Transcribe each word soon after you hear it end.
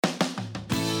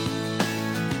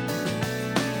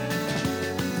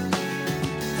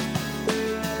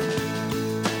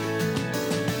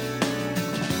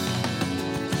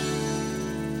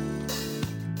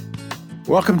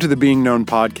Welcome to the Being Known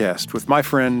podcast with my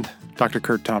friend, Dr.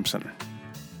 Kurt Thompson.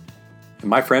 And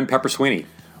my friend, Pepper Sweeney.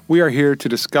 We are here to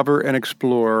discover and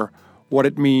explore what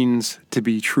it means to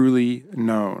be truly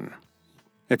known.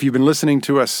 If you've been listening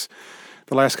to us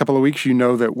the last couple of weeks, you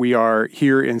know that we are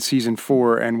here in Season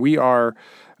 4, and we are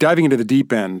diving into the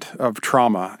deep end of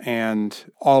trauma and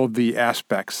all of the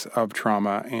aspects of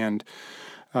trauma. And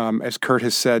as Kurt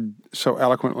has said so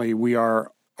eloquently,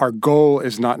 our goal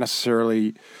is not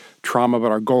necessarily trauma,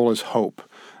 but our goal is hope,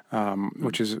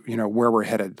 which is, where we're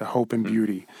headed, the hope and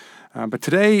beauty. But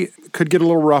today could get a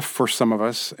little rough for some of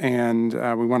us, and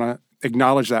we want to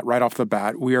acknowledge that right off the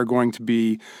bat. We are going to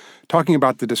be talking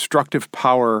about the destructive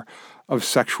power of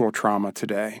sexual trauma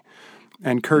today.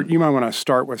 And Kurt, you might want to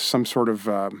start with some sort of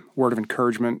word of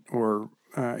encouragement or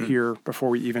here before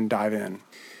we even dive in.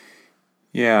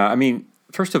 Yeah,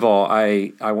 first of all,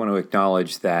 I want to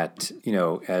acknowledge that,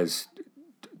 as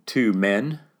two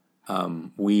men,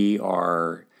 we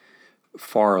are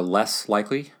far less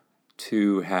likely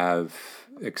to have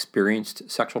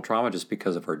experienced sexual trauma just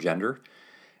because of our gender.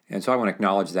 And so I want to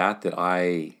acknowledge that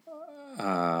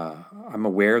I'm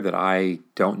aware that I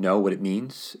don't know what it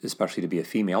means, especially to be a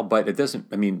female, but it doesn't,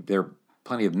 there are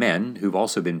plenty of men who've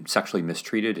also been sexually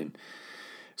mistreated. And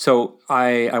so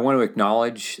I want to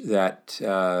acknowledge that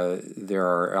there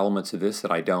are elements of this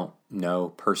that I don't know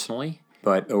personally,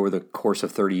 but over the course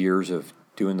of 30 years of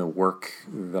doing the work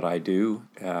that I do,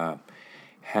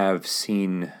 have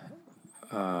seen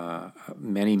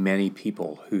many, many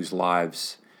people whose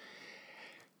lives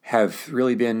have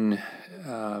really been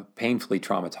painfully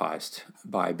traumatized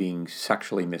by being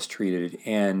sexually mistreated.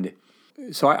 And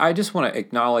so I just want to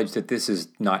acknowledge that this is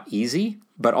not easy,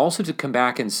 but also to come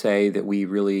back and say that we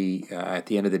really, at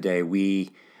the end of the day,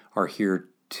 we are here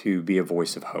to be a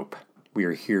voice of hope. We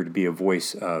are here to be a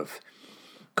voice of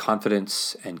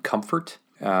confidence and comfort.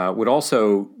 Would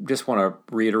also just want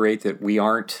to reiterate that we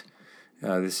aren't,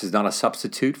 this is not a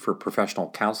substitute for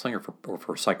professional counseling or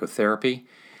for psychotherapy.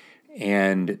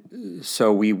 And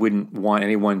so we wouldn't want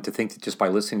anyone to think that just by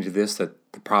listening to this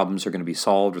that the problems are going to be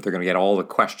solved or they're going to get all the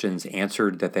questions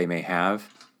answered that they may have.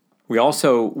 We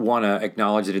also want to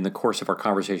acknowledge that in the course of our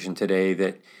conversation today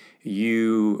that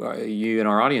you in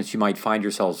our audience, you might find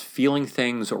yourselves feeling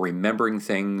things or remembering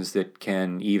things that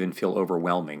can even feel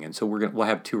overwhelming. And so we'll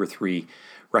have 2 or 3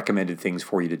 recommended things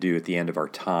for you to do at the end of our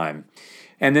time.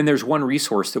 And then there's one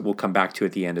resource that we'll come back to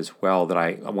at the end as well that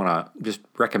I want to just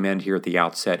recommend here at the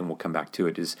outset, and we'll come back to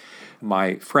it, is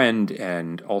my friend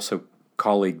and also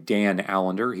colleague Dan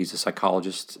Allender. He's a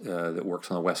psychologist that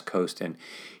works on the West Coast, and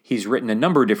he's written a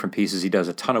number of different pieces. He does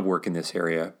a ton of work in this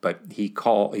area, but he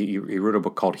wrote a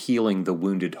book called Healing the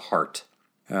Wounded Heart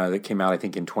that came out, I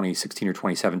think, in 2016 or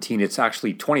 2017. It's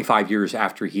actually 25 years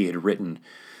after he had written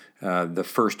the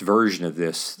first version of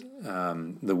this,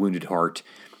 The Wounded Heart.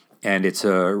 And it's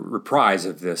a reprise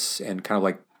of this and kind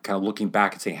of looking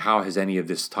back and saying, how has any of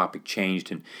this topic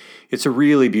changed? And it's a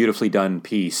really beautifully done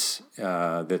piece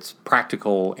that's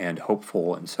practical and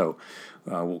hopeful. And so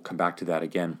we'll come back to that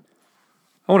again.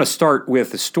 I want to start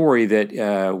with a story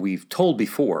that we've told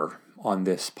before on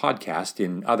this podcast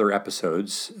in other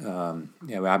episodes.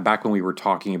 Back when we were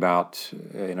talking about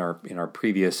in our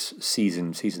previous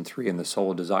season 3 in The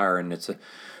Soul of Desire. And it's a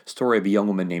story of a young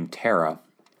woman named Tara.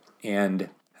 And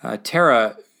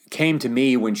Tara came to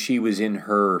me when she was in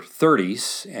her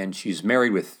 30s, and she's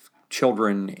married with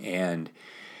children, and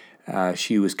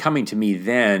she was coming to me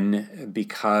then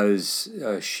because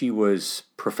she was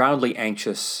profoundly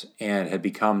anxious and had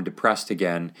become depressed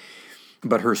again.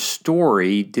 But her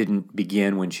story didn't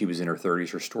begin when she was in her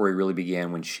 30s. Her story really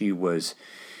began when she was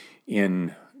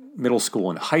in middle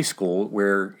school and high school,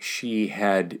 where she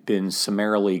had been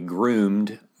summarily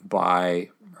groomed by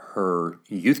her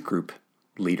youth group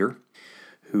leader,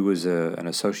 who was an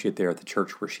associate there at the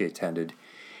church where she attended.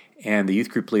 And the youth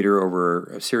group leader over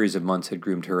a series of months had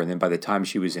groomed her, and then by the time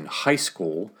she was in high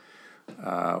school,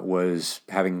 was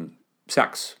having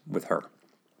sex with her.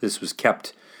 This was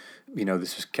kept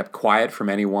quiet from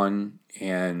anyone,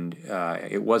 and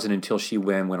it wasn't until she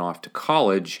went off to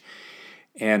college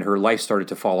and her life started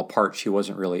to fall apart. She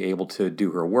wasn't really able to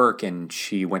do her work, and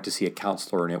she went to see a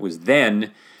counselor, and it was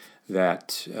then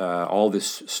that all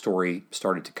this story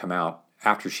started to come out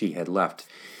after she had left.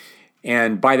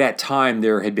 And by that time,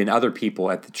 there had been other people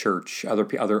at the church,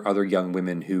 other young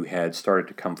women who had started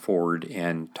to come forward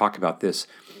and talk about this.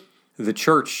 The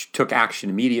church took action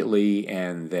immediately,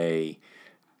 and they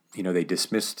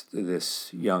dismissed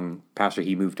this young pastor.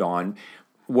 He moved on.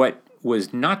 What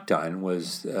was not done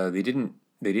was they didn't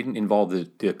involve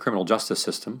the criminal justice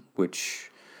system,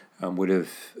 which would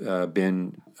have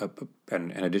been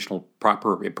an additional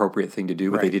proper, appropriate thing to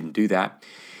do, but they didn't do that.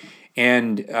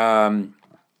 And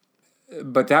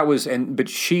but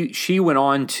she went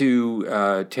on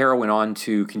to Tara went on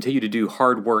to continue to do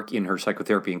hard work in her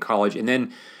psychotherapy in college, and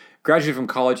then graduated from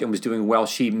college and was doing well.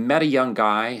 She met a young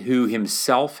guy who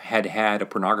himself had a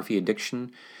pornography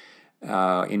addiction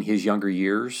in his younger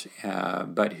years,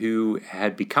 but who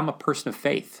had become a person of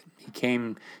faith.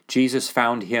 Jesus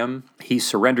found him, he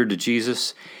surrendered to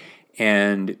Jesus,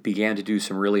 and began to do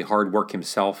some really hard work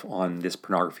himself on this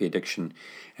pornography addiction.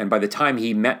 And by the time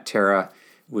he met Tara,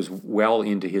 was well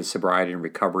into his sobriety and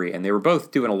recovery, and they were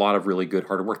both doing a lot of really good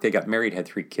hard work. They got married, had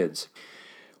 3 kids.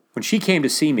 When she came to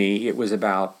see me, it was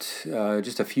about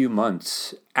just a few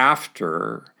months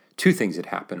after 2 things had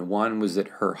happened. One was that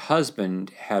her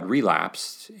husband had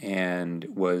relapsed and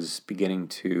was beginning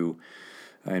to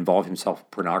involve himself in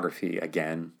pornography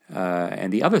again.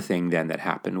 And the other thing then that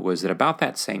happened was that about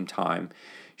that same time,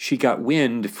 she got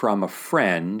wind from a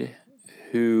friend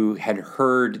who had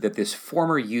heard that this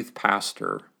former youth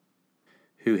pastor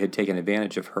who had taken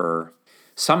advantage of her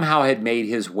somehow had made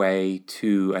his way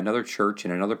to another church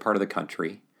in another part of the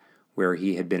country where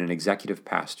he had been an executive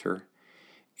pastor,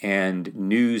 and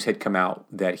news had come out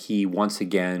that he once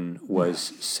again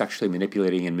was sexually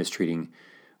manipulating and mistreating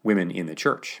women in the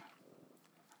church.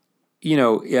 You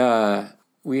know,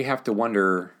 we have to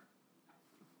wonder,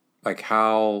 like,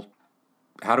 how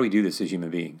do we do this as human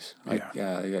beings? And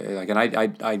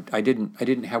I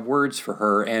didn't have words for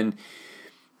her, and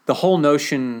the whole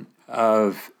notion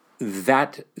of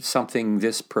that something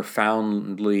this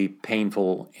profoundly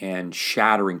painful and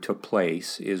shattering took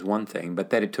place is one thing, but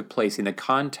that it took place in the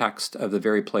context of the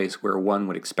very place where one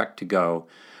would expect to go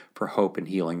for hope and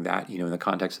healing, that, you know, in the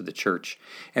context of the church,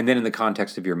 and then in the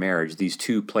context of your marriage, these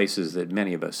 2 places that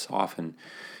many of us often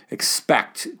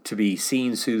expect to be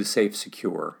seen, soothed, safe,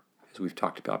 secure, as we've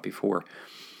talked about before,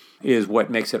 is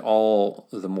what makes it all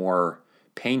the more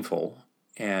painful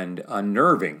and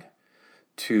unnerving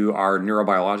to our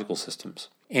neurobiological systems.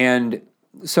 And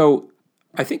so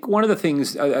I think one of the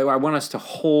things I want us to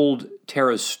hold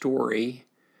Tara's story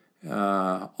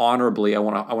honorably. I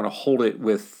want to hold it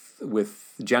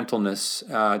with gentleness,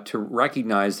 to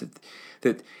recognize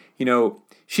that you know,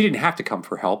 she didn't have to come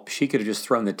for help. She could have just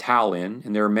thrown the towel in,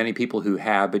 and there are many people who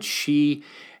have, but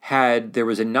there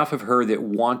was enough of her that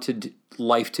wanted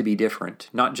life to be different,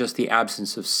 not just the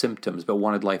absence of symptoms, but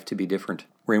wanted life to be different,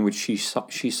 in which she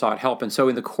sought help. And so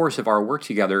in the course of our work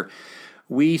together,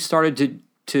 we started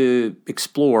to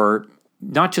explore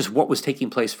not just what was taking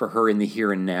place for her in the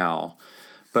here and now,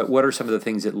 but what are some of the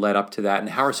things that led up to that,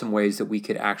 and how are some ways that we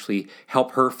could actually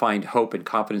help her find hope and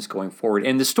confidence going forward.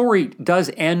 And the story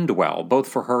does end well, both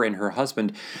for her and her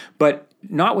husband, but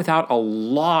not without a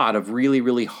lot of really,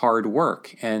 really hard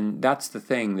work. And that's the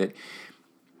thing that,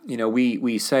 you know,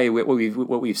 we say, what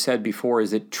we've said before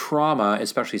is that trauma,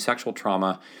 especially sexual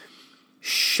trauma,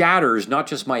 shatters not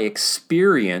just my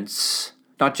experience,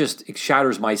 not just it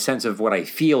shatters my sense of what I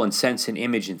feel and sense and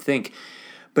image and think,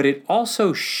 but it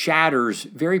also shatters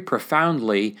very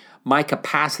profoundly my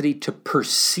capacity to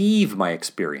perceive my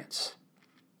experience.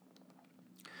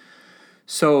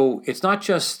 So it's not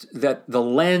just that the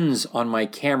lens on my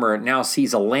camera now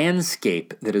sees a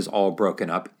landscape that is all broken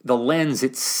up. The lens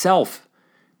itself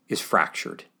is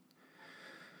fractured,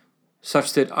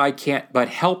 such that I can't but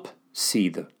help see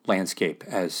the landscape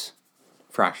as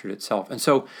fractured itself. And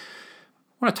so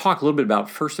I want to talk a little bit about,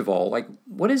 first of all, like,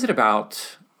 what is it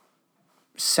about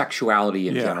sexuality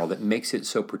in general that makes it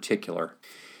so particular?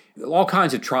 All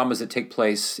kinds of traumas that take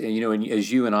place, you know, and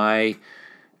as you and I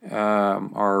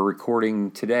are recording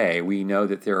today, we know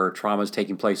that there are traumas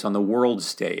taking place on the world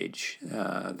stage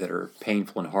that are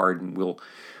painful and hard, and we'll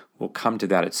come to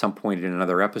that at some point in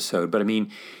another episode. But I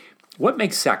mean, what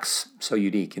makes sex so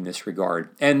unique in this regard?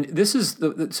 And this is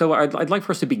so I'd like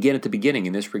for us to begin at the beginning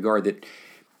in this regard, that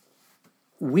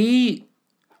we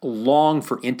long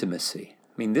for intimacy.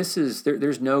 I mean, this is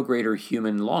there's no greater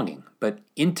human longing but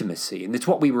intimacy, and it's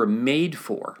what we were made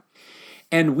for.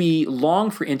 And we long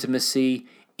for intimacy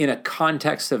in a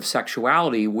context of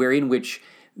sexuality, in which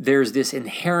there's this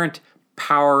inherent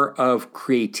power of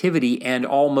creativity and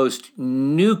almost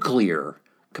nuclear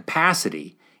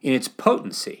capacity in its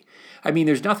potency. I mean,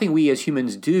 there's nothing we as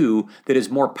humans do that is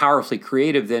more powerfully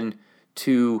creative than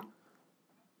to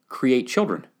create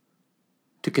children,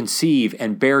 to conceive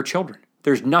and bear children.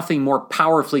 There's nothing more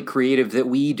powerfully creative that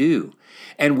we do.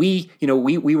 And we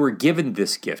were given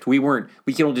this gift. We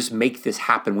can't just make this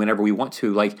happen whenever we want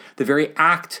to. Like, the very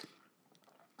act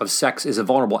of sex is a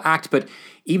vulnerable act, but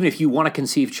even if you want to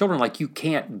conceive children, like, you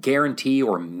can't guarantee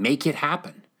or make it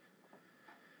happen.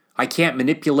 I can't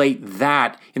manipulate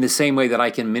that in the same way that I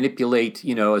can manipulate,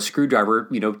 a screwdriver,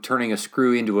 turning a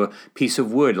screw into a piece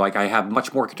of wood. Like I have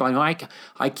much more control.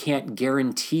 I can't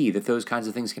guarantee that those kinds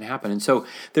of things can happen. And so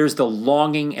there's the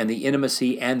longing and the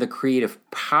intimacy and the creative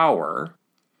power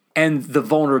and the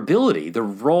vulnerability, the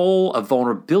role of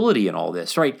vulnerability in all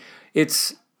this, right?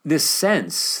 It's this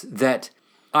sense that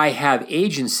I have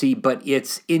agency, but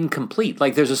it's incomplete.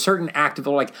 Like there's a certain act of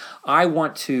like, I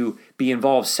want to be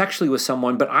involved sexually with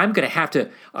someone, but I'm going to have to,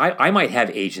 I might have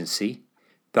agency,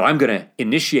 that I'm going to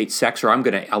initiate sex or I'm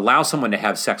going to allow someone to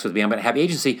have sex with me. I'm going to have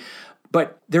agency,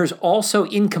 but there's also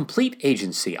incomplete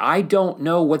agency. I don't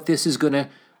know what this is going to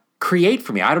create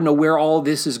for me. I don't know where all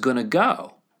this is going to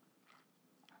go.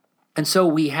 And so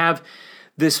we have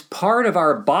this part of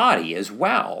our body as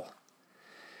well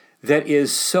that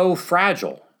is so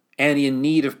fragile and in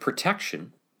need of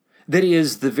protection, that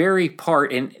is the very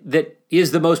part and that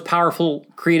is the most powerful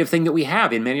creative thing that we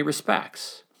have in many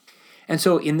respects. And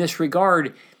so in this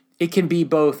regard, it can be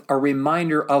both a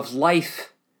reminder of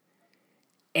life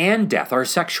and death, our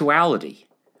sexuality,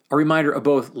 a reminder of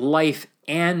both life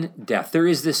and death. There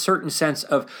is this certain sense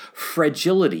of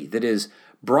fragility that is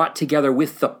brought together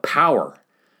with the power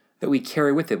that we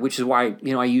carry with it, which is why,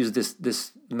 I use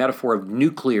this metaphor of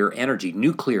nuclear energy,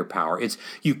 nuclear power. It's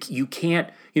you can't,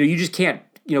 you just can't,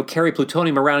 carry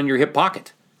plutonium around in your hip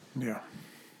pocket. Yeah.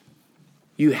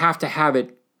 You have to have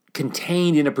it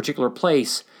contained in a particular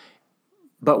place,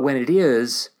 but when it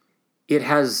is, it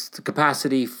has the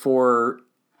capacity for,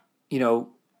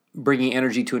 bringing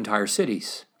energy to entire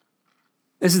cities.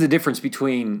 This is the difference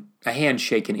between a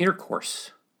handshake and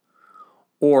intercourse,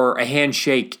 or a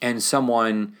handshake and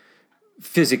someone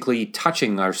physically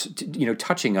touching us,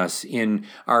 touching us in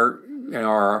our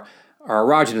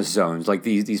erogenous zones, like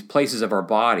these places of our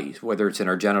bodies, whether it's in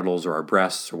our genitals or our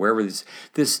breasts or wherever.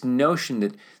 This notion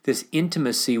that this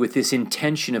intimacy with this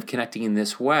intention of connecting in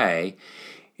this way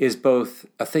is both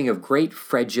a thing of great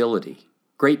fragility,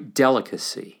 great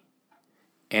delicacy,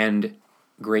 and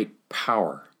great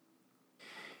power.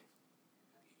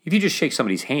 If you just shake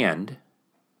somebody's hand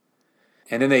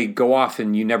and then they go off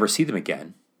and you never see them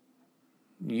again,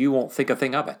 you won't think a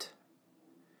thing of it.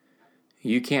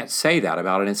 You can't say that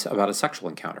about a sexual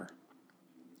encounter.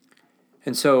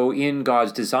 And so in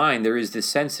God's design, there is this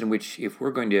sense in which if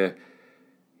we're going to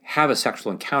have a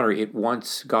sexual encounter,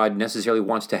 God necessarily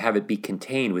wants to have it be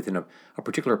contained within a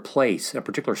particular place, a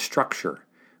particular structure.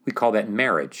 We call that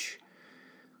marriage.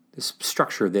 This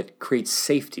structure that creates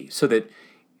safety so that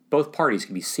both parties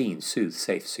can be seen, soothed,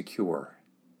 safe, secure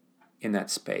in that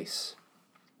space.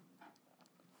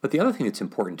 But the other thing that's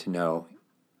important to know,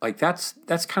 like that's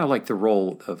kind of like the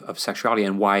role of sexuality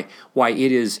and why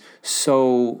it is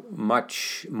so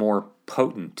much more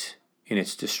potent in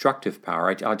its destructive power.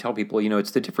 I tell people,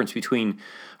 it's the difference between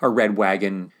a red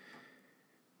wagon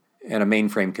and a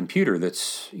mainframe computer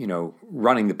that's,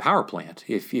 running the power plant.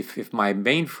 If my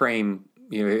mainframe,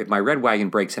 if my red wagon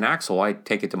breaks an axle, I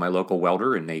take it to my local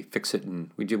welder and they fix it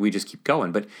and we just keep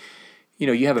going. But,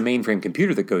 you have a mainframe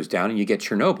computer that goes down and you get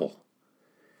Chernobyl.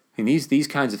 And these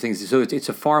kinds of things, so it's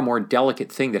a far more delicate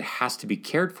thing that has to be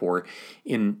cared for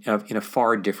in a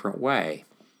far different way.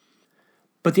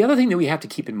 But the other thing that we have to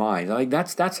keep in mind, like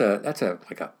that's a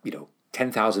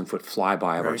 10,000 foot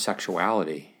flyby of our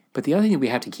sexuality. But the other thing that we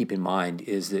have to keep in mind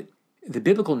is that the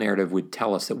biblical narrative would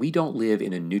tell us that we don't live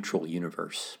in a neutral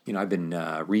universe. I've been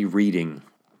rereading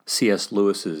C.S.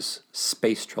 Lewis's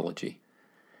Space Trilogy,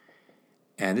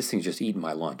 and this thing's just eating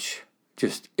my lunch.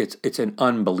 It's an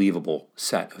unbelievable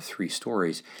set of 3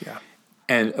 stories. Yeah.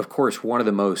 And of course, one of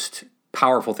the most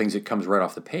powerful things that comes right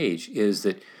off the page is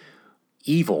that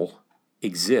evil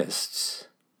exists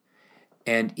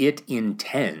and it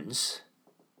intends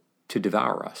to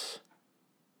devour us.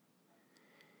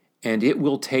 And it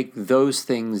will take those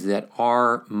things that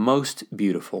are most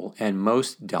beautiful and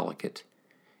most delicate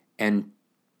and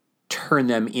turn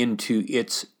them into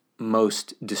its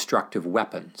most destructive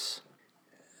weapons.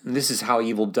 And this is how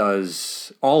evil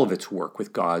does all of its work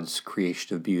with God's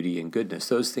creation of beauty and goodness.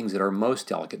 Those things that are most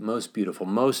delicate, most beautiful,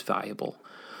 most valuable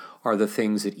are the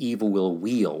things that evil will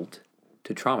wield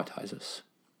to traumatize us.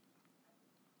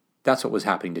 That's what was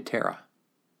happening to Tara.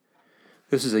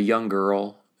 This is a young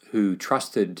girl who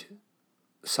trusted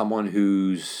someone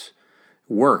whose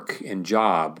work and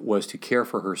job was to care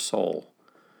for her soul.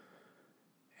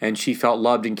 And she felt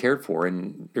loved and cared for.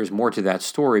 And there's more to that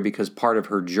story because part of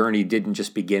her journey didn't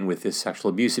just begin with this sexual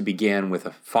abuse. It began with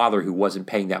a father who wasn't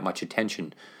paying that much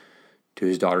attention to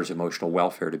his daughter's emotional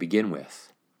welfare to begin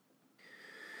with.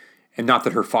 And not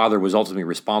that her father was ultimately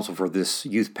responsible for this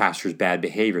youth pastor's bad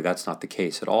behavior. That's not the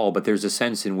case at all. But there's a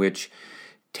sense in which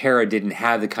Tara didn't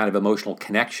have the kind of emotional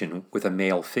connection with a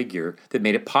male figure that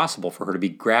made it possible for her to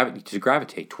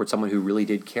gravitate towards someone who really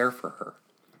did care for her.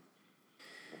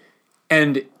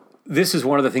 And this is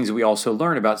one of the things that we also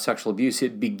learn about sexual abuse.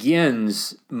 It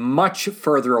begins much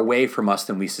further away from us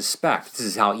than we suspect. This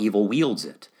is how evil wields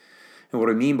it. And what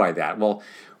do I mean by that? Well,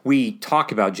 we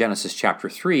talk about Genesis chapter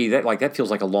 3, that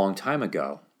feels like a long time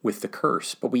ago with the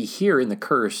curse. But we hear in the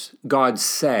curse God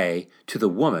say to the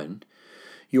woman,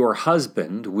 your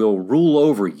husband will rule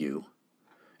over you,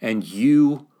 and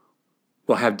you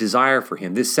will have desire for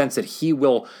him. This sense that he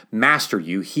will master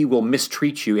you, he will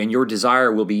mistreat you, and your desire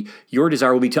will be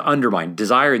to undermine.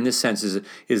 Desire in this sense is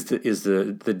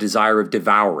the desire of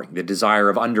devouring, the desire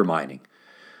of undermining.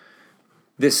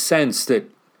 This sense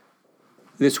that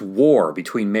this war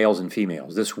between males and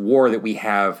females, this war that we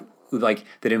have,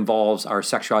 that involves our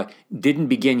sexuality, didn't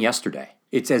begin yesterday.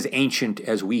 It's as ancient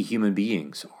as we human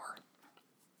beings are.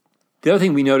 The other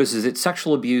thing we notice is that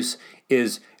sexual abuse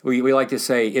is, we like to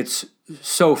say, it's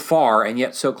so far and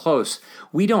yet so close.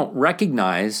 We don't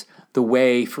recognize the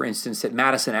way, for instance, that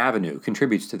Madison Avenue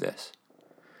contributes to this.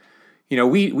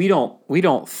 We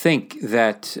don't think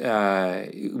that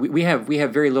we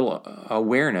have very little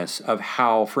awareness of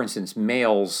how, for instance,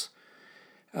 males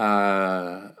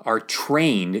are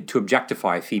trained to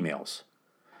objectify females.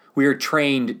 We are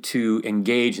trained to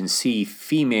engage and see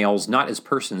females not as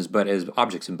persons, but as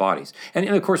objects and bodies. And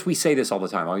of course, we say this all the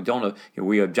time. We don't know.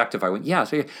 We objectify.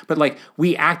 But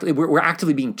we're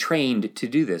actively being trained to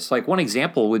do this. Like one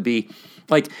example would be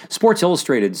like Sports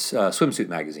Illustrated's swimsuit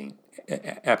magazine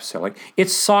episode. Like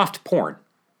it's soft porn,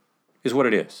 is what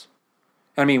it is.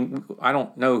 I mean, I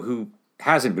don't know who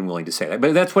hasn't been willing to say that,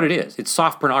 but that's what it is. It's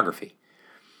soft pornography.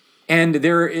 And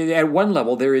there, at one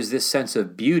level, there is this sense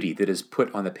of beauty that is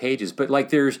put on the pages. But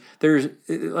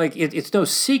it's no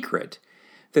secret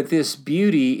that this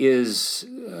beauty is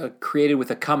created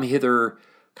with a come hither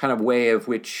kind of way of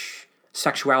which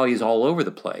sexuality is all over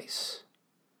the place.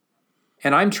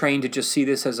 And I'm trained to just see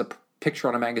this as a picture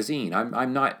on a magazine.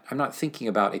 I'm not thinking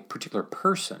about a particular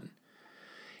person,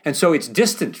 and so it's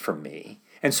distant from me.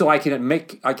 And so I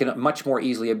can much more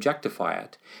easily objectify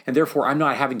it. And therefore, I'm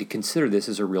not having to consider this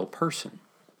as a real person.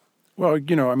 Well,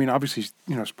 obviously,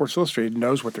 Sports Illustrated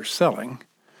knows what they're selling,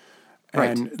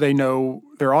 and they know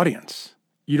their audience.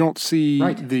 You don't see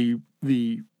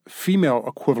the female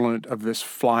equivalent of this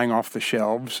flying off the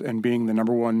shelves and being the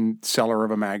number one seller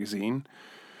of a magazine.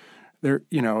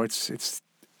 It's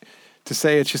to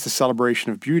say it's just a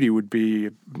celebration of beauty would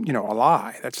be, a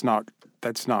lie. That's not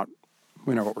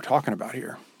what we're talking about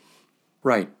here.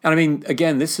 Right. And I mean,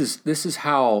 again, this is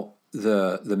how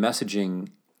the messaging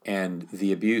and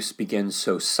the abuse begins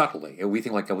so subtly. We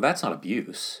think that's not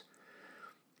abuse.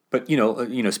 But,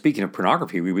 speaking of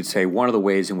pornography, we would say one of the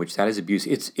ways in which that is abuse,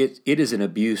 it is an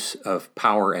abuse of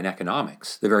power and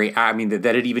economics. That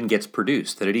it even gets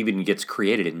produced, that it even gets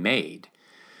created and made.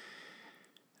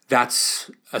 That's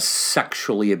a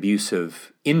sexually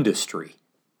abusive industry,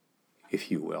 if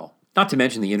you will. Not to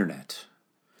mention the internet.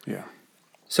 Yeah.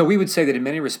 So we would say that in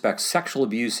many respects, sexual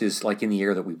abuse is like in the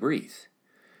air that we breathe.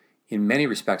 In many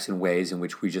respects, in ways in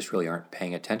which we just really aren't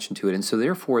paying attention to it. And so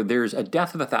therefore, there's a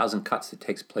death of 1,000 cuts that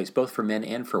takes place both for men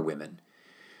and for women,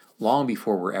 long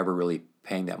before we're ever really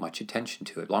paying that much attention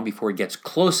to it, long before it gets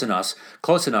close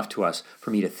enough to us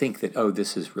for me to think that,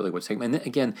 this is really what's taking place. And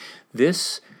again,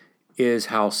 this is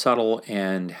how subtle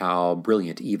and how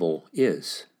brilliant evil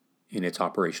is in its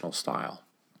operational style.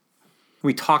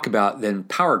 We talk about then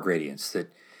power gradients,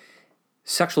 that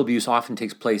sexual abuse often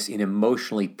takes place in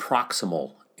emotionally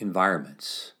proximal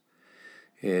environments.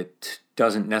 It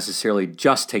doesn't necessarily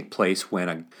just take place when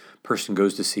a person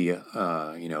goes to see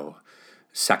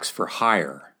sex for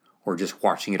hire or just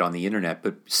watching it on the internet,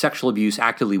 but sexual abuse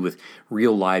actively with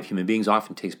real live human beings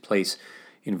often takes place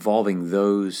involving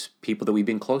those people that we've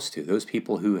been close to, those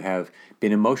people who have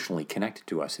been emotionally connected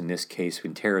to us. In this case,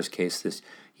 in Tara's case, this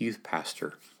youth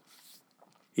pastor.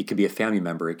 It could be a family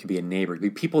member. It could be a neighbor. It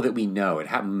could be people that we know.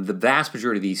 The vast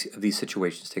majority of these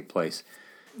situations take place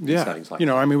in settings like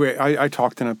that. I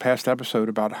talked in a past episode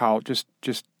about how just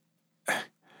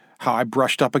how I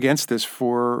brushed up against this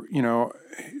for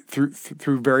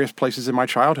through various places in my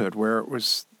childhood where it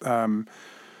was to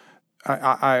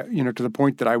the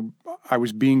point that I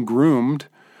was being groomed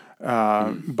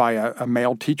by a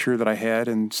male teacher that I had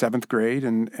in 7th grade,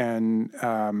 and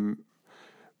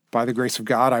by the grace of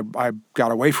God, I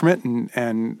got away from it,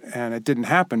 and it didn't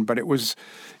happen. But it was,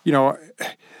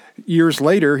 years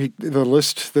later, the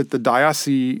list that the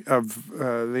diocese of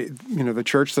the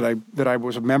church that I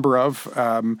was a member of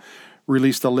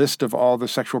released a list of all the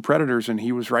sexual predators, and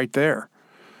he was right there.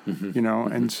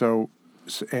 And so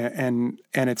and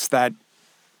it's that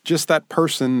just that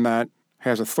person that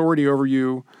has authority over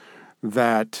you,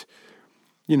 that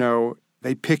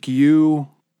they pick you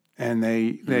and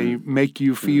they make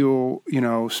you feel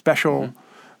special,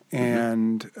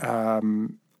 and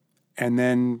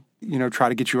then try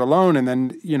to get you alone, and then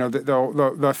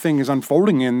the thing is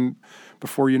unfolding in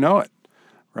before you know it,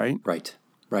 right?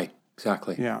 Right,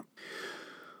 exactly. Yeah.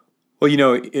 Well,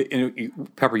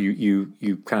 Pepper,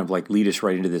 you kind of like lead us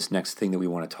right into this next thing that we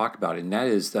want to talk about, and that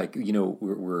is like we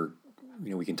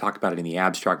can talk about it in the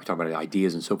abstract, we talk about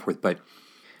ideas and so forth, but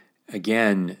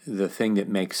again, the thing that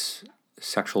makes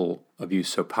sexual abuse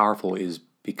so powerful is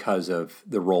because of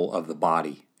the role of the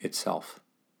body itself.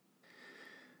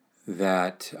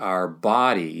 That our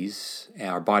body's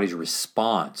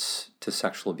response to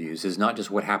sexual abuse is not just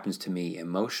what happens to me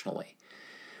emotionally.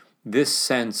 This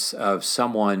sense of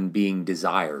someone being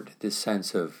desired, this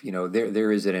sense of,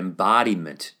 there is an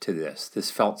embodiment to this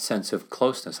felt sense of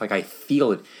closeness. Like I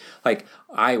feel it,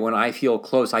 when I feel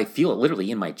close, I feel it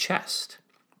literally in my chest.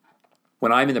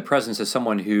 When I'm in the presence of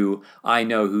someone who I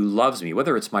know who loves me,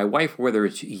 whether it's my wife, whether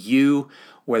it's you,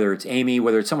 whether it's Amy,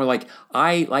 whether it's someone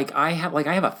I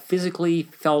have a physically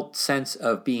felt sense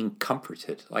of being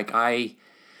comforted. Like I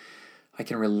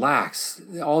can relax.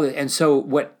 And so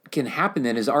what can happen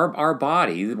then is our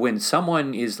body, when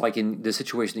someone is like in the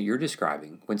situation that you're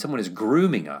describing, when someone is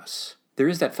grooming us, there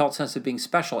is that felt sense of being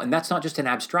special, and that's not just an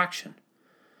abstraction.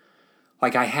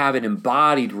 Like I have an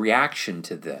embodied reaction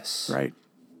to this. Right.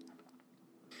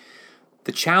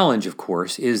 The challenge, of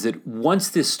course, is that once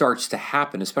this starts to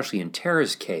happen, especially in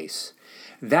Tara's case,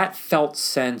 that felt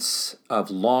sense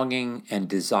of longing and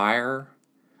desire,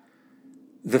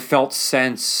 the felt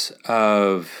sense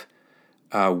of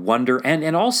wonder,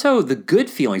 and also the good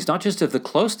feelings, not just of the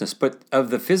closeness, but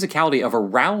of the physicality of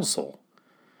arousal,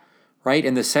 right?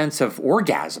 And the sense of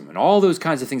orgasm and all those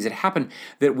kinds of things that happen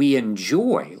that we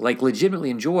enjoy, like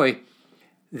legitimately enjoy,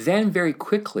 then very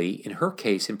quickly, in her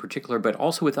case in particular, but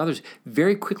also with others,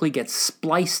 very quickly gets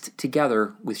spliced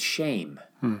together with shame.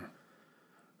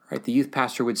 Right? The youth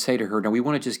pastor would say to her, "No, we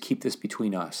want to just keep this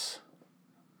between us."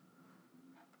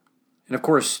 And of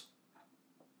course,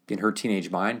 in her teenage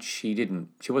mind, she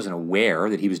wasn't aware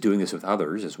that he was doing this with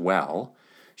others as well.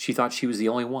 She thought she was the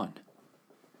only one.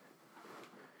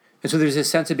 And so there's this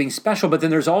sense of being special, but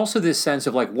then there's also this sense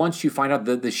of like, once you find out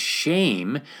the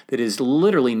shame that is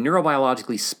literally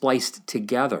neurobiologically spliced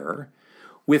together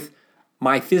with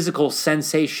my physical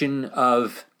sensation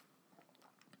of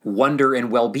wonder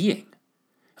and well-being.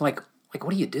 Like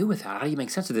what do you do with that? How do you make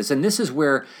sense of this? And this is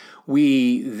where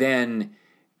we then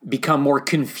become more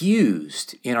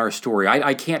confused in our story.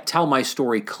 I can't tell my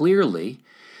story clearly.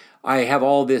 I have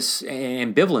all this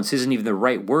ambivalence isn't even the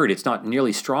right word. It's not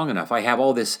nearly strong enough. I have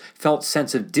all this felt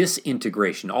sense of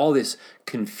disintegration, all this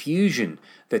confusion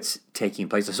that's taking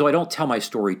place. So I don't tell my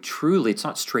story truly. It's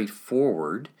not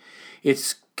straightforward.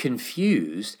 It's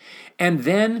confused. And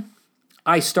then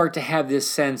I start to have this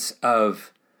sense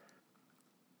of,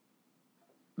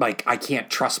 like, I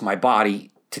can't trust my body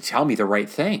to tell me the right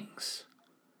things.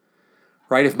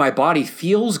 Right? If my body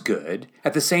feels good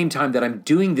at the same time that I'm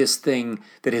doing this thing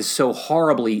that is so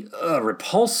horribly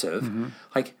repulsive,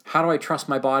 like, how do I trust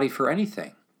my body for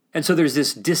anything? And so there's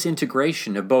this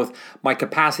disintegration of both my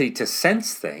capacity to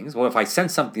sense things. Well, if I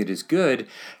sense something that is good,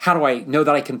 how do I know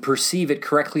that I can perceive it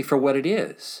correctly for what it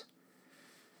is?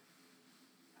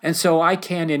 And so I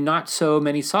can, in not so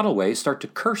many subtle ways, start to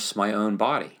curse my own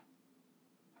body.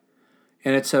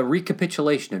 And it's a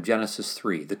recapitulation of Genesis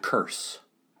 3, the curse.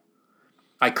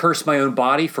 I curse my own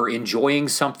body for enjoying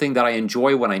something that I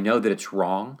enjoy when I know that it's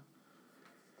wrong.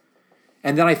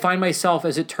 And then I find myself,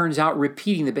 as it turns out,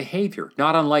 repeating the behavior,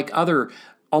 not unlike other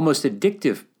almost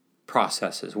addictive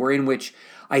processes, in which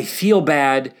I feel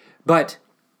bad, but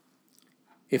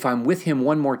if I'm with him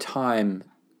one more time,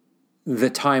 the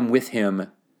time with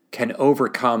him can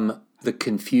overcome the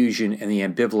confusion and the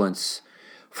ambivalence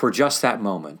for just that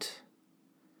moment.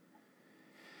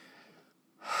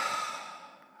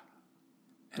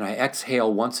 And I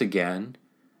exhale once again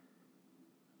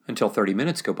until 30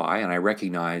 minutes go by, and I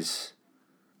recognize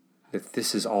that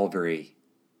this is all very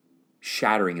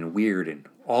shattering and weird and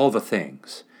all the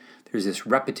things. There's this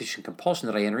repetition compulsion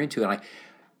that I enter into, and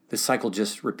the cycle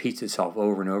just repeats itself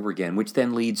over and over again, which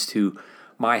then leads to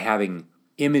my having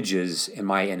images and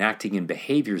my enacting in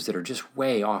behaviors that are just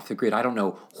way off the grid. I don't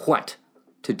know what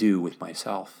to do with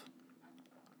myself.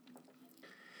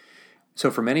 So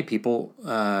for many people,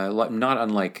 not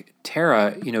unlike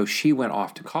Tara, she went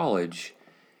off to college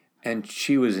And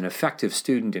she was an effective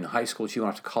student in high school. She went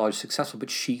off to college, successful,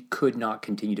 but she could not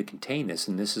continue to contain this.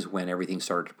 And this is when everything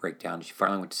started to break down. She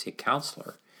finally went to see a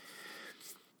counselor.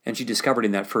 And she discovered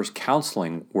in that first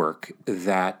counseling work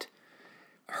that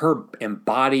her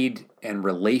embodied and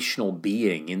relational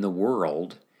being in the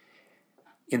world,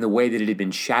 in the way that it had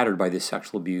been shattered by this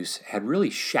sexual abuse, had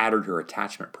really shattered her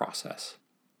attachment process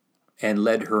and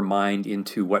led her mind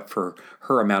into what for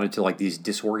her amounted to like these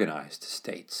disorganized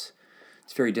states.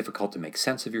 It's very difficult to make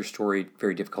sense of your story,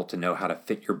 very difficult to know how to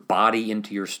fit your body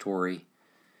into your story.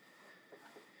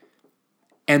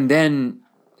 And then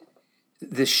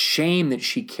the shame that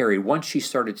she carried, once she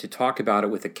started to talk about it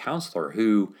with a counselor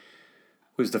who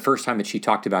was the first time that she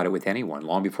talked about it with anyone,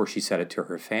 long before she said it to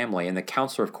her family. And the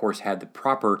counselor, of course, had the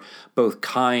proper, both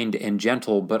kind and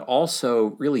gentle, but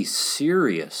also really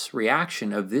serious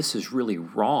reaction of this is really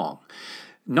wrong.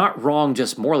 Not wrong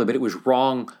just morally, but it was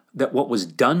wrong that what was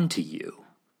done to you.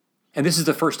 And this is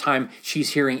the first time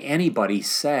she's hearing anybody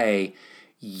say,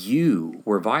 you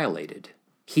were violated.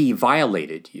 He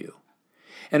violated you.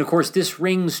 And of course, this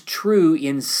rings true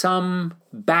in some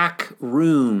back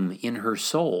room in her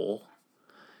soul.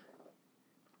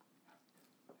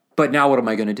 But now what am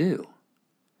I going to do?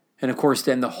 And of course,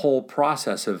 then the whole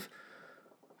process of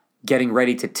getting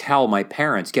ready to tell my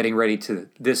parents, getting ready to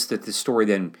that the story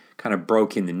then kind of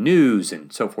broke in the news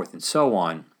and so forth and so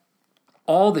on.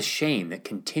 All the shame that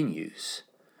continues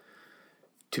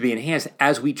to be enhanced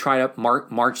as we try to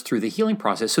march through the healing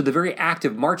process. So the very act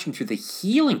of marching through the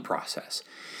healing process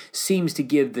seems to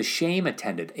give the shame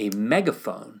attendant a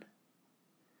megaphone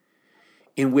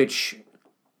in which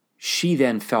she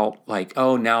then felt like,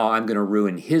 oh, now I'm going to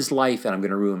ruin his life and I'm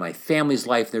going to ruin my family's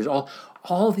life. There's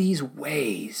all these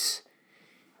ways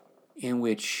in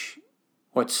which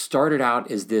what started out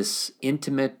as this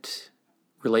intimate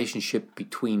relationship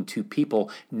between two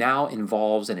people now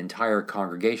involves an entire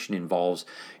congregation, involves,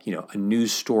 a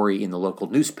news story in the local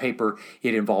newspaper.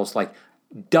 It involves like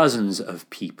dozens of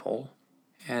people.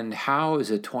 And how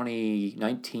is a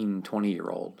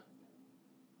 20-year-old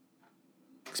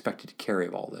expected to carry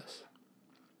all this?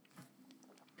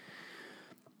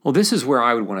 Well, this is where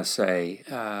I would want to say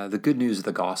the good news of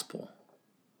the gospel.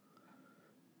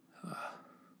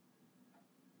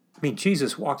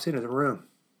 Jesus walks into the room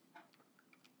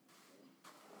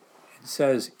and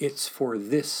says, it's for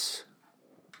this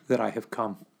that I have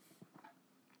come.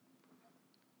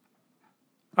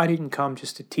 I didn't come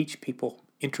just to teach people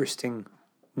interesting,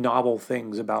 novel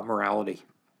things about morality.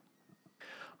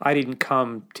 I didn't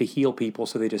come to heal people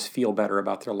so they just feel better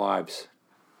about their lives.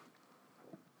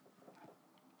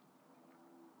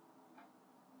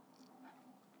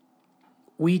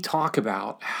 We talk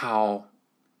about how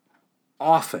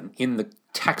often in the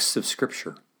texts of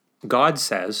Scripture, God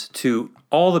says to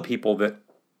all the people that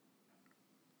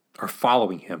are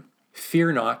following him,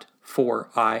 fear not, for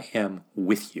I am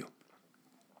with you.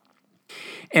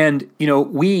 And,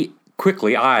 I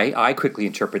quickly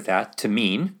interpret that to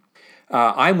mean,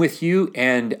 I'm with you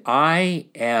and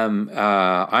I'm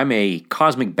a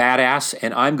cosmic badass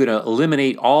and I'm going to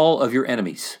eliminate all of your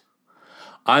enemies.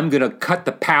 I'm going to cut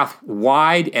the path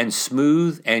wide and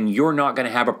smooth, and you're not going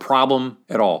to have a problem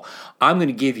at all. I'm going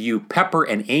to give you Pepper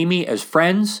and Amy as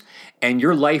friends, and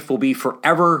your life will be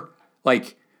forever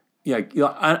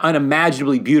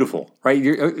unimaginably beautiful, right?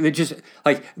 They're just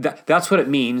like that's what it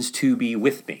means to be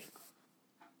with me.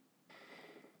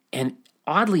 And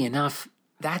oddly enough,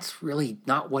 that's really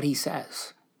not what he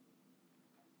says.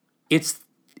 It's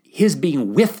his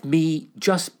being with me,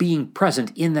 just being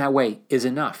present in that way is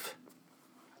enough.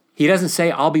 He doesn't say,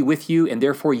 I'll be with you and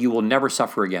therefore you will never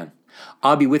suffer again.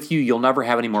 I'll be with you, you'll never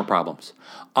have any more problems.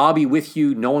 I'll be with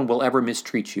you, no one will ever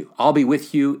mistreat you. I'll be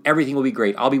with you, everything will be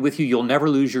great. I'll be with you, you'll never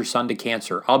lose your son to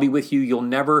cancer. I'll be with you, you'll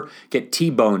never get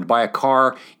T-boned by a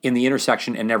car in the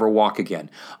intersection and never walk again.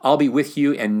 I'll be with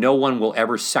you and no one will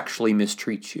ever sexually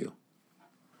mistreat you.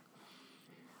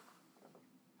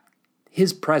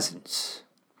 His presence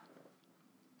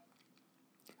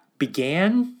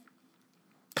began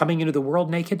coming into the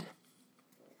world naked.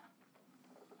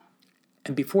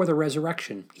 And before the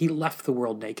resurrection, he left the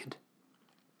world naked.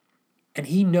 And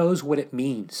he knows what it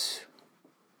means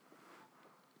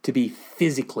to be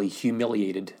physically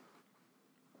humiliated,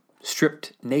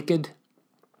 stripped naked,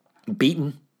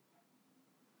 beaten,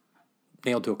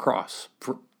 nailed to a cross,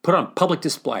 put on public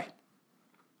display.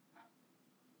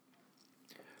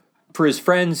 For his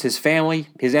friends, his family,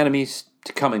 his enemies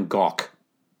to come and gawk.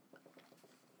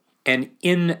 And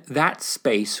in that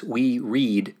space, we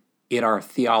read in our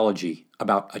theology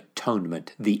about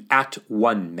atonement, the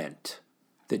at-one-ment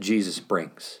that Jesus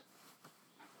brings.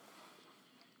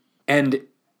 And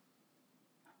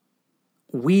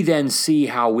we then see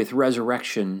how with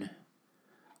resurrection,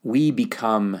 we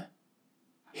become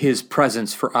his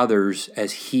presence for others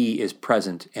as he is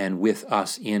present and with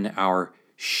us in our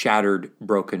shattered,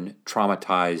 broken,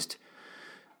 traumatized,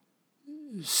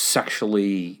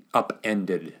 sexually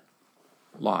upended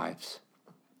lives.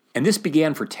 And this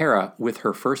began for Tara with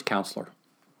her first counselor,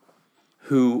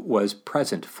 who was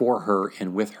present for her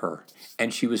and with her.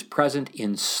 And she was present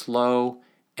in slow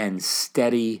and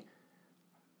steady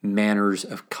manners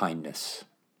of kindness.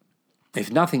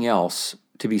 If nothing else,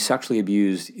 to be sexually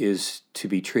abused is to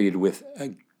be treated with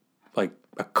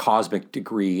a cosmic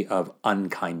degree of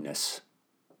unkindness.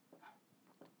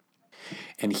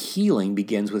 And healing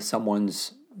begins with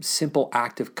someone's simple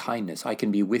act of kindness. I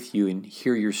can be with you and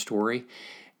hear your story,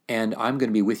 and I'm going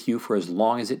to be with you for as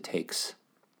long as it takes.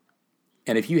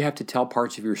 And if you have to tell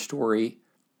parts of your story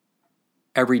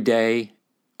every day,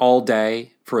 all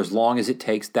day, for as long as it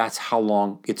takes, that's how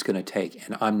long it's going to take,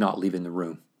 and I'm not leaving the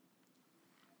room.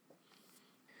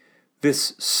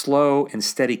 This slow and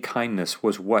steady kindness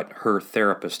was what her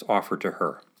therapist offered to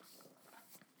her.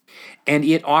 And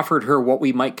it offered her what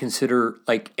we might consider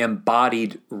like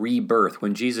embodied rebirth.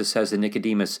 When Jesus says to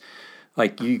Nicodemus,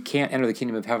 like, you can't enter the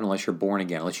kingdom of heaven unless you're born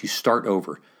again, unless you start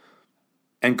over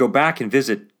and go back and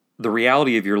visit the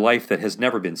reality of your life that has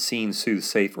never been seen, soothed,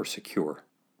 safe, or secure.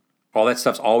 All that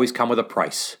stuff's always come with a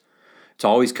price. It's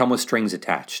always come with strings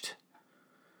attached.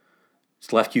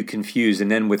 It's left you confused.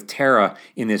 And then with Tara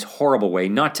in this horrible way,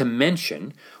 not to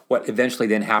mention what eventually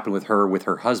then happened with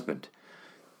her husband.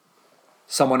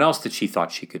 Someone else that she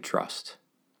thought she could trust.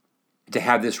 To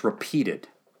have this repeated.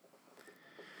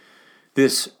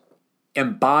 This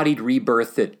embodied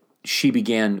rebirth that she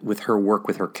began with her work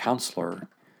with her counselor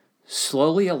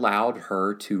slowly allowed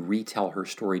her to retell her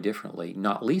story differently,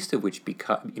 not least of which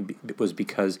was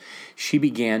because she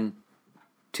began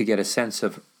to get a sense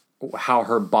of how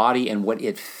her body and what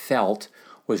it felt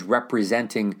was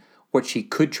representing what she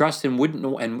could trust and wouldn't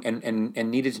know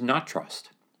and needed to not trust.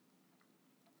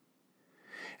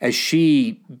 As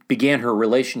she began her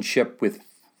relationship with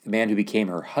the man who became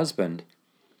her husband,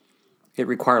 it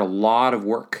required a lot of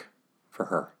work for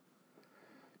her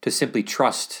to simply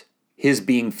trust his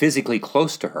being physically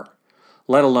close to her,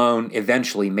 let alone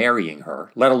eventually marrying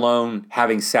her, let alone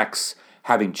having sex,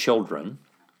 having children.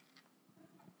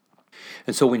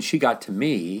 And so when she got to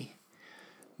me,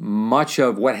 much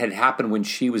of what had happened when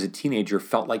she was a teenager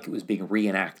felt like it was being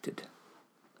reenacted.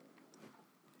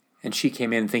 And she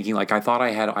came in thinking like, I thought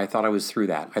I was through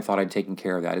that. I thought I'd taken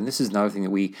care of that. And this is another thing that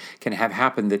we can have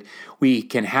happen, that we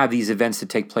can have these events that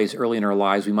take place early in our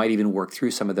lives. We might even work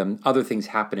through some of them. Other things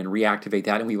happen and reactivate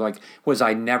that. And we like, was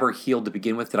I never healed to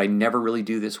begin with? Did I never really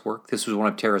do this work? This was one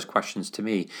of Tara's questions to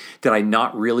me.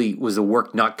 Was the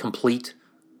work not complete?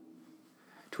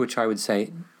 To which I would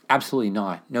say, absolutely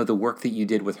not. No, the work that you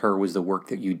did with her was the work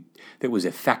that was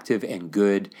effective and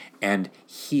good and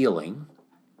healing.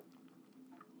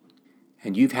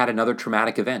 And you've had another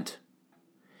traumatic event.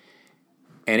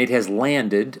 And it has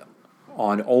landed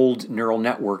on old neural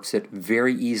networks that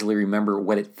very easily remember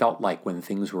what it felt like when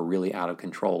things were really out of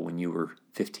control when you were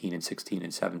 15 and 16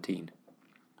 and 17.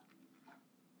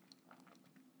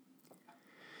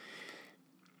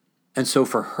 And so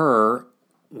for her,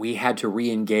 we had to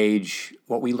re-engage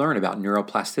what we learn about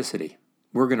neuroplasticity.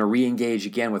 We're going to re-engage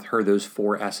again with her those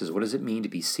 4 S's. What does it mean to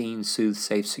be seen, soothed,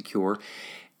 safe, secure?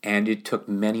 And it took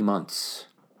many months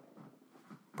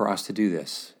for us to do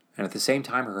this. And at the same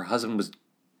time, her husband was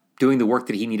doing the work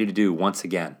that he needed to do once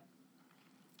again.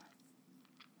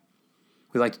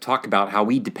 We like to talk about how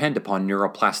we depend upon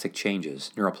neuroplastic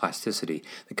changes, neuroplasticity,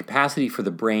 the capacity for the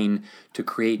brain to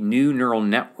create new neural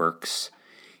networks,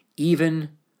 even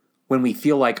when we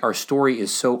feel like our story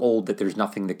is so old that there's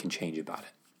nothing that can change about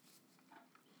it.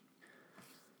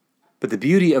 But the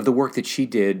beauty of the work that she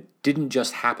didn't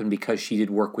just happen because she did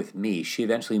work with me. She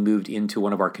eventually moved into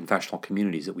one of our confessional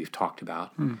communities that we've talked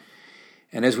about. And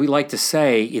as we like to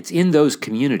say, it's in those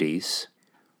communities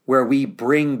where we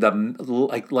bring the,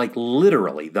 like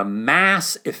literally, the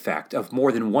mass effect of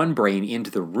more than one brain into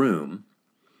the room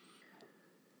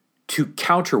to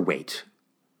counterweight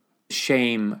the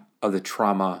shame of the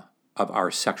trauma of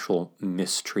our sexual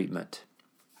mistreatment.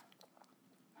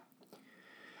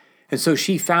 And so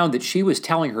she found that she was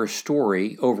telling her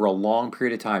story over a long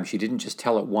period of time. She didn't just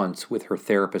tell it once with her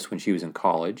therapist when she was in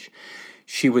college.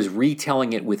 She was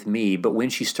retelling it with me, but when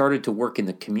she started to work in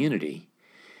the community,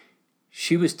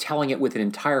 she was telling it with an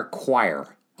entire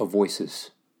choir of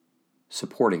voices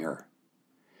supporting her.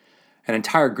 An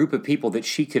entire group of people that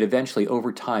she could eventually,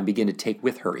 over time, begin to take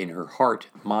with her in her heart,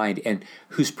 mind, and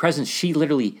whose presence she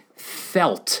literally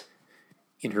felt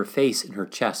in her face, in her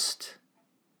chest,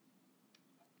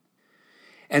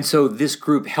 And so this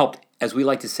group helped, as we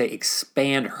like to say,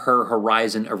 expand her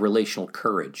horizon of relational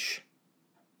courage.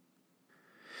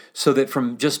 So that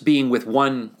from just being with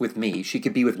me, she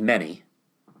could be with many,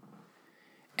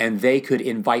 and they could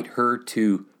invite her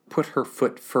to put her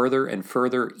foot further and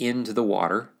further into the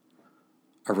water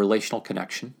of relational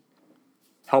connection,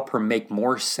 help her make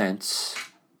more sense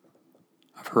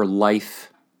of her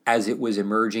life as it was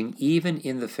emerging, even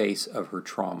in the face of her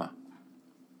trauma.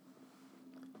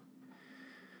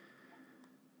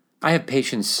 I have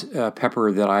patients,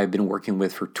 Pepper, that I've been working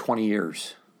with for 20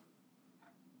 years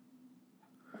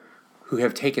who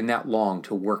have taken that long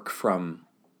to work from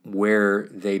where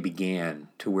they began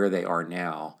to where they are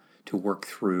now, to work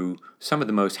through some of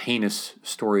the most heinous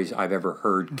stories I've ever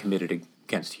heard committed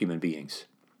against human beings.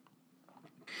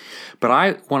 But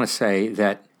I want to say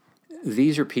that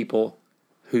these are people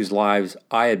whose lives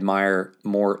I admire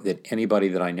more than anybody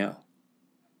that I know.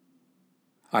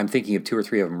 I'm thinking of 2 or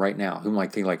 3 of them right now, whom I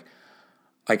think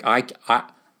I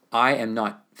am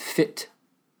not fit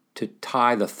to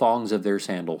tie the thongs of their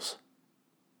sandals.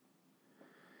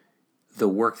 The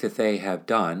work that they have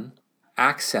done,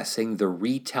 accessing the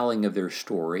retelling of their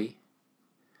story,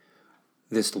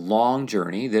 this long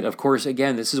journey that, of course,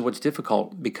 again, this is what's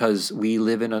difficult because we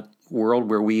live in a world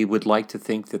where we would like to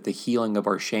think that the healing of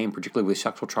our shame, particularly with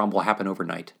sexual trauma, will happen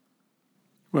overnight.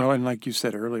 Well, and like you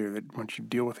said earlier, that once you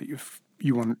deal with it,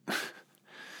 you want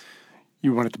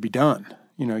it to be done.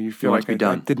 You feel like,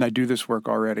 didn't I do this work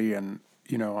already? And,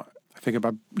 I think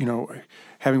about,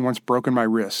 having once broken my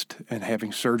wrist and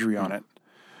having surgery on it,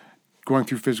 going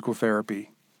through physical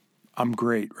therapy. I'm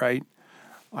great, right?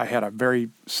 I had a very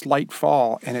slight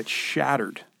fall and it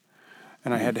shattered.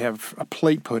 And I had to have a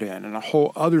plate put in and a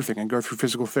whole other thing and go through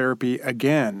physical therapy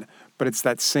again. But it's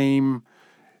that same,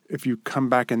 if you come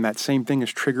back and that same thing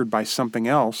is triggered by something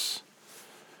else.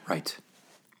 Right.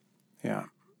 Yeah.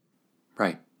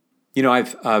 Right.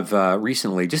 I've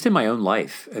recently, just in my own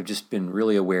life, I've just been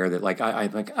really aware that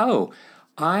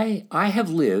I have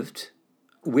lived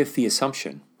with the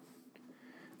assumption,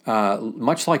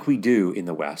 much like we do in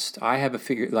the West. I have a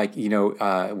figure,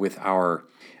 with our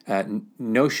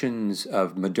notions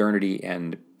of modernity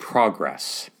and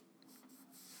progress,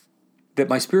 that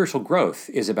my spiritual growth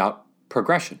is about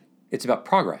progression. It's about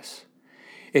progress.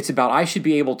 It's about I should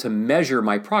be able to measure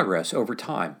my progress over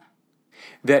time.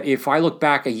 That if I look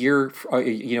back a year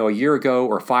ago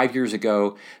or 5 years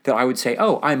ago, that I would say,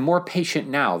 oh, I'm more patient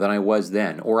now than I was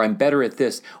then, or I'm better at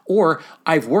this, or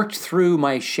I've worked through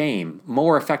my shame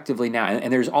more effectively now.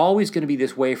 And there's always going to be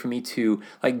this way for me to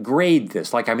grade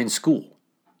this like I'm in school.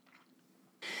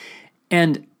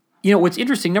 And what's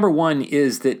interesting, number one,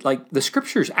 is that the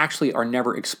scriptures actually are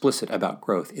never explicit about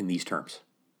growth in these terms.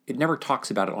 It never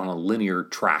talks about it on a linear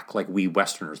track like we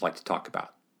Westerners like to talk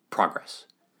about progress.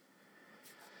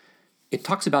 It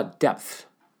talks about depth.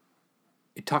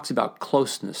 It talks about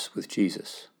closeness with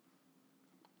Jesus.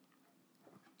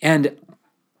 And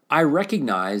I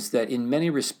recognize that in many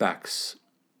respects,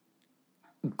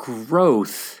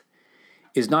 growth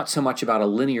is not so much about a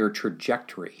linear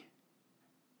trajectory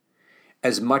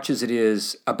as much as it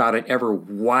is about an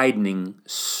ever-widening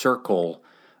circle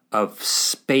of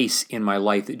space in my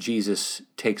life that Jesus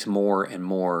takes more and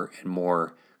more and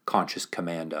more conscious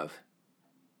command of.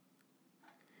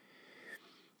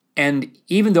 And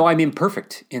even though I'm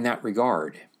imperfect in that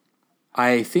regard,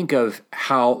 I think of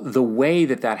how the way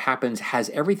that happens has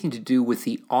everything to do with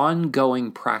the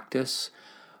ongoing practice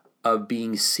of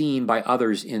being seen by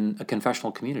others in a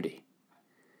confessional community.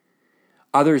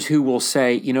 Others who will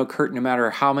say, Kurt, no matter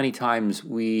how many times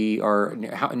no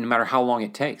matter how long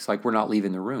it takes, we're not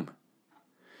leaving the room.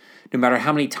 No matter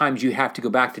how many times you have to go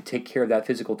back to take care of that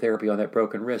physical therapy on that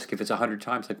broken wrist, if it's 100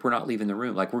 times, we're not leaving the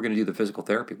room. We're going to do the physical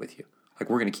therapy with you.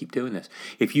 We're going to keep doing this.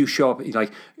 If you show up,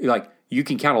 you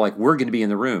can count on, we're going to be in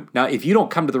the room. Now, if you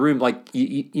don't come to the room,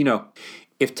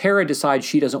 if Tara decides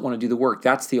she doesn't want to do the work,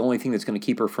 that's the only thing that's going to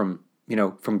keep her from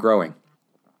growing.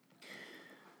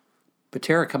 But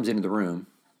Tara comes into the room,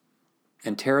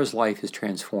 and Tara's life is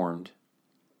transformed.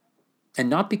 And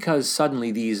not because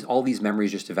suddenly all these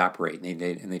memories just evaporate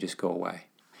and they just go away.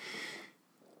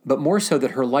 But more so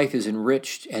that her life is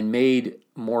enriched and made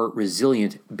more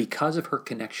resilient because of her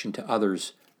connection to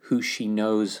others who she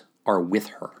knows are with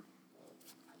her.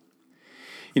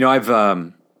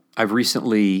 I've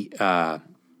recently,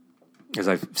 as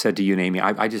I've said to you and Amy,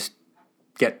 I just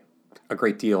get a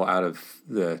great deal out of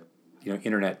the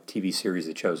internet TV series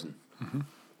The Chosen. Mm-hmm.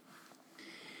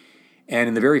 And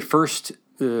in the very first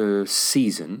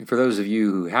season, for those of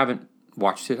you who haven't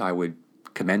watched it, I would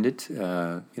commend it.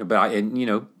 You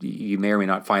may or may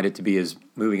not find it to be as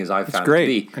moving as I've found it to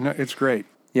be. It's great.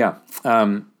 Yeah.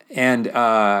 I'm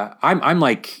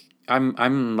like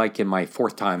in my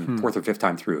fourth or fifth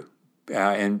time through.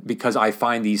 And because I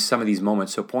find some of these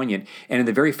moments so poignant. And in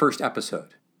the very first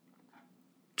episode,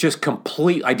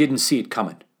 I didn't see it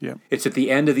coming. Yeah. It's at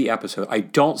the end of the episode. I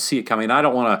don't see it coming. I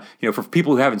don't want to, for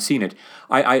people who haven't seen it,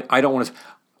 I don't want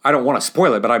to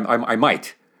spoil it, but I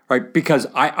might, right? Because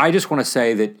I just want to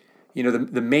say that,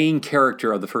 the main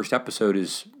character of the first episode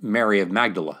is Mary of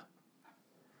Magdala.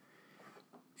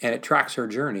 And it tracks her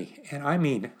journey. And I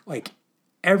mean, like,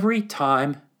 every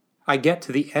time I get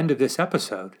to the end of this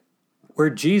episode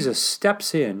where Jesus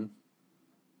steps in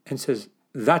and says,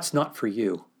 "That's not for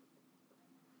you,"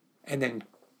 and then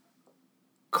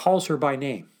calls her by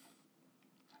name.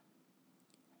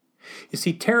 You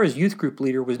see, Tara's youth group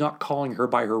leader was not calling her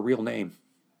by her real name.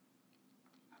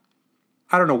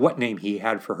 I don't know what name he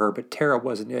had for her, but Tara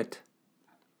wasn't it.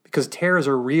 Because Tara's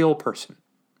a real person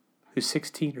who's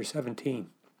 16 or 17.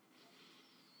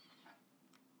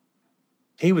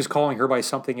 He was calling her by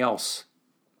something else.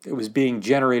 It was being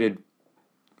generated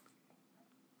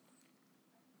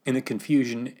in the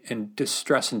confusion and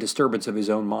distress and disturbance of his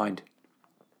own mind.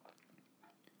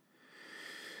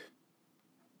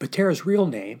 But Tara's real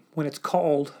name, when it's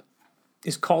called,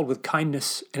 is called with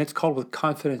kindness, and it's called with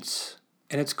confidence,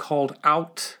 and it's called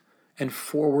out and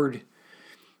forward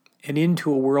and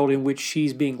into a world in which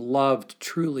she's being loved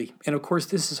truly. And of course,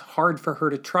 this is hard for her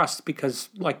to trust because,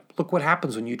 look what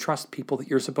happens when you trust people that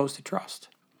you're supposed to trust.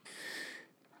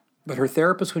 But her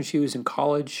therapist, when she was in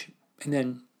college, and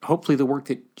then hopefully the work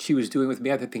that she was doing with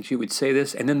me, I think she would say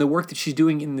this, and then the work that she's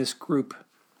doing in this group,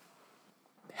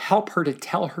 help her to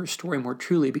tell her story more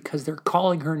truly because they're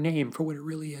calling her name for what it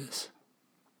really is.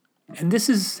 And this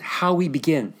is how we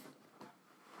begin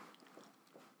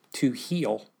to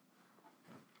heal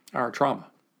our trauma.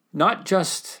 Not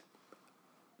just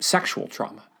sexual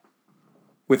trauma,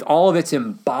 with all of its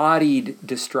embodied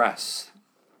distress.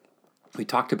 We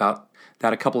talked about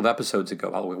that a couple of episodes ago,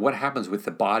 by the way. What happens with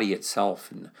the body itself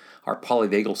and our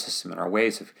polyvagal system and our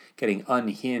ways of getting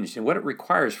unhinged and what it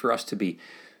requires for us to be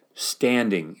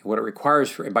standing, what it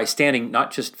requires by standing,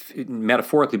 not just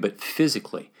metaphorically, but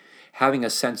physically, having a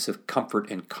sense of comfort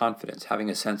and confidence, having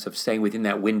a sense of staying within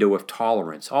that window of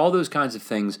tolerance. All those kinds of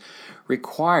things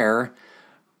require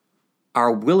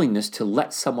our willingness to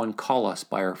let someone call us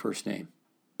by our first name,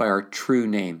 by our true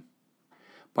name,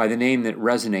 by the name that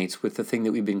resonates with the thing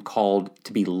that we've been called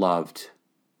to be loved.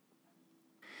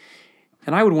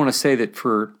 And I would want to say that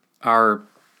for our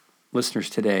listeners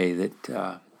today,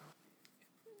 that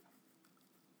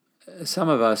some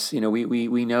of us,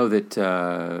 we know that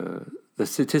the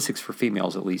statistics for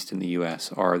females, at least in the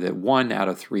U.S., are that 1 out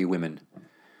of 3 women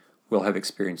will have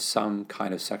experienced some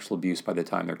kind of sexual abuse by the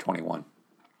time they're 21.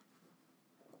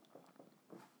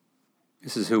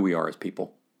 This is who we are as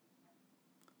people.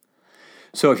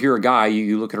 So if you're a guy,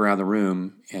 you look around the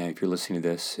room, and if you're listening to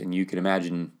this, and you can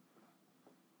imagine,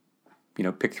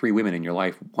 pick 3 women in your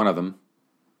life, one of them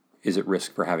is at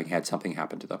risk for having had something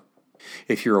happen to them.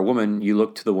 If you're a woman, you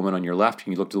look to the woman on your left,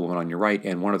 and you look to the woman on your right,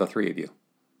 and one of the 3 of you.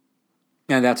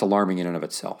 And that's alarming in and of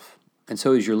itself. And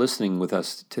so as you're listening with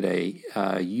us today,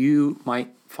 you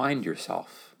might find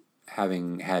yourself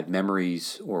having had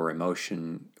memories or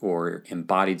emotion or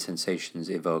embodied sensations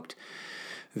evoked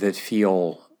that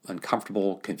feel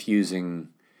uncomfortable, confusing,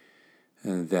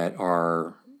 that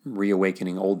are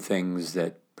reawakening old things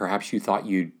that perhaps you thought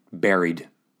you'd buried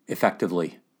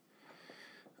effectively,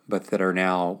 but that are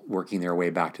now working their way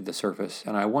back to the surface.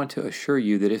 And I want to assure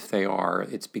you that if they are,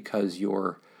 it's because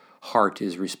your heart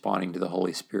is responding to the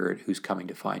Holy Spirit who's coming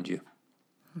to find you.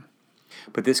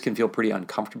 But this can feel pretty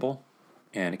uncomfortable,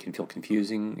 and it can feel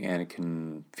confusing, and it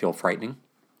can feel frightening.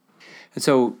 And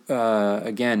so,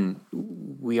 again,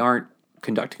 we aren't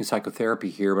conducting psychotherapy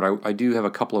here, but I do have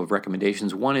a couple of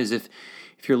recommendations. One is if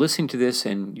you're listening to this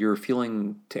and you're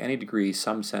feeling to any degree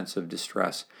some sense of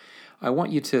distress, I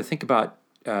want you to think about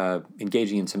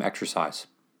engaging in some exercise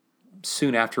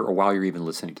soon after or while you're even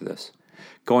listening to this.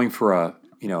 Going for a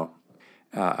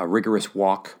rigorous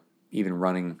walk, even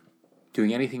running,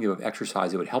 doing anything of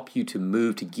exercise that would help you to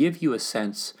move, to give you a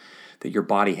sense that your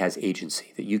body has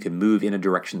agency, that you can move in a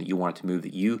direction that you want it to move,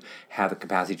 that you have the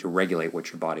capacity to regulate what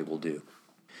your body will do.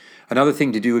 Another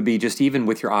thing to do would be just even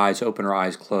with your eyes open or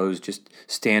eyes closed, just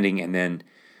standing and then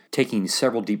taking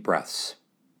several deep breaths.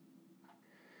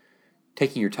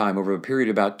 Taking your time over a period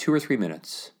of about 2 or 3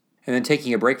 minutes, and then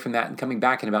taking a break from that and coming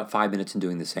back in about 5 minutes and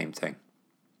doing the same thing.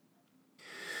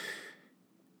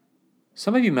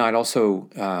 Some of you might also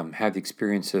have the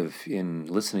experience of, in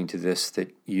listening to this,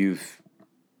 that you've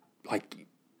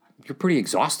you're pretty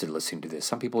exhausted listening to this.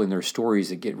 Some people in their stories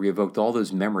that get reevoked, all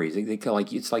those memories, they feel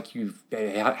like it's like you've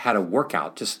had a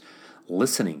workout just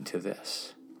listening to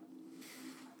this.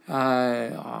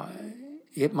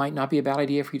 It might not be a bad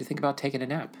idea for you to think about taking a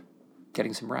nap,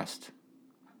 getting some rest.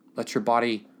 Let your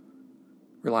body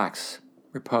relax,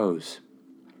 repose.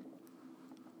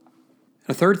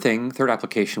 A third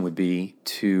application would be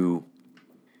to,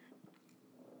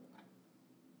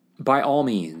 by all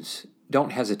means,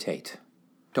 don't hesitate.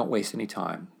 Don't waste any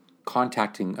time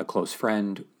contacting a close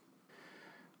friend,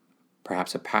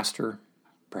 perhaps a pastor,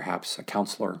 perhaps a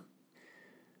counselor,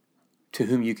 to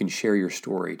whom you can share your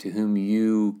story, to whom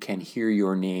you can hear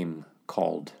your name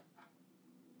called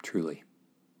truly.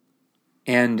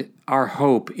 And our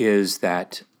hope is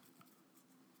that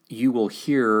you will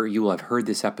have heard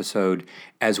this episode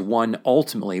as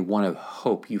ultimately one of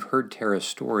hope. You've heard Tara's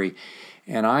story,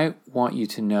 and I want you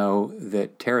to know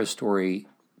that Tara's story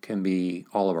can be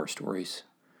all of our stories,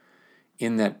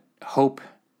 in that hope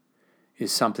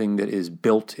is something that is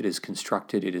built, it is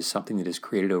constructed, it is something that is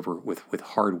created with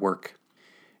hard work,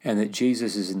 and that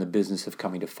Jesus is in the business of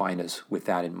coming to find us with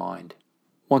that in mind.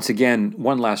 Once again,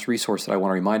 one last resource that I want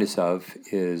to remind us of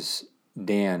is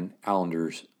Dan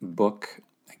Allender's book.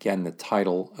 Again, the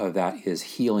title of that is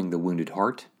Healing the Wounded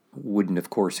Heart. Wouldn't, of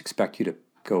course, expect you to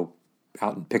go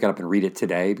out and pick it up and read it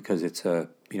today, because it's a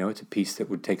piece that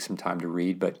would take some time to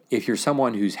read. But if you're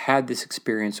someone who's had this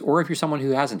experience, or if you're someone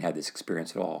who hasn't had this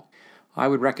experience at all, I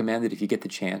would recommend that if you get the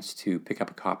chance to pick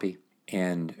up a copy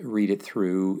and read it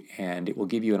through, and it will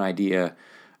give you an idea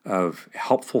of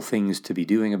helpful things to be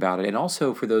doing about it. And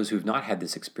also for those who've not had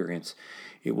this experience,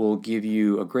 it will give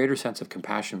you a greater sense of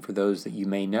compassion for those that you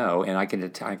may know. And I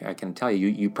can tell you,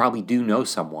 you probably do know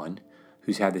someone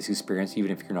who's had this experience,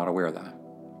 even if you're not aware of that.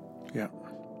 Yeah.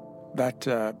 That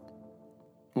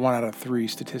 1 out of 3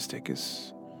 statistic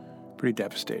is pretty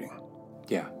devastating.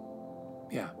 Yeah.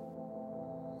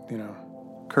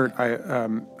 Kurt,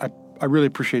 I really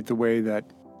appreciate the way that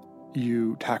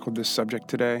you tackled this subject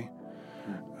today.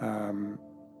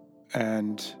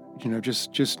 And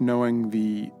just knowing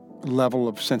the level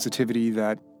of sensitivity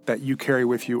that you carry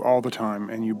with you all the time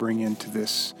and you bring into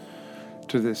this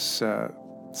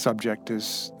subject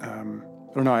is, I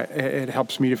don't know, it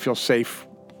helps me to feel safe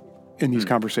in these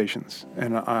conversations,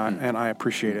 and I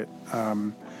appreciate it.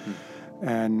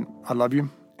 And I love you,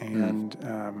 and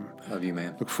I love you,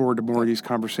 man. Look forward to more of these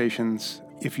conversations.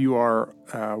 If you are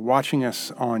watching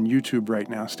us on YouTube right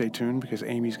now, stay tuned, because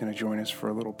Amy's going to join us for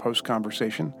a little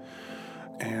post-conversation.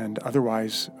 And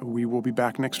otherwise, we will be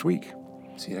back next week.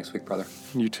 See you next week, brother.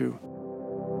 You too.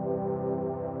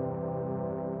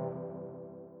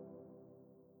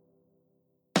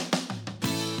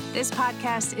 This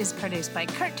podcast is produced by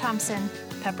Kurt Thompson,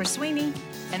 Pepper Sweeney,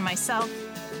 and myself,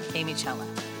 Amy Chella.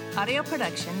 Audio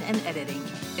production and editing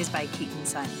is by Keaton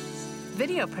Simons.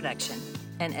 Video production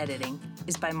and editing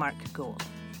is by Mark Gould.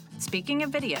 Speaking of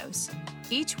videos,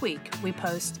 each week we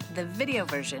post the video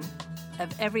version of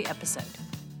every episode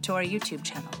to our YouTube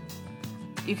channel.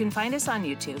 You can find us on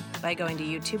YouTube by going to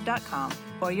youtube.com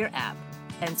or your app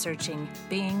and searching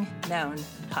Being Known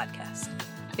Podcast.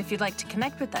 If you'd like to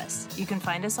connect with us, you can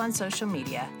find us on social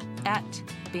media at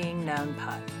Being Known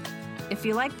Pod. If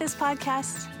you like this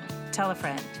podcast, tell a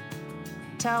friend.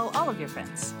 Tell all of your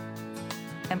friends.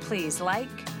 And please like,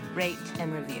 rate,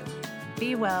 and review.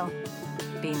 Be well,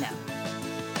 be known.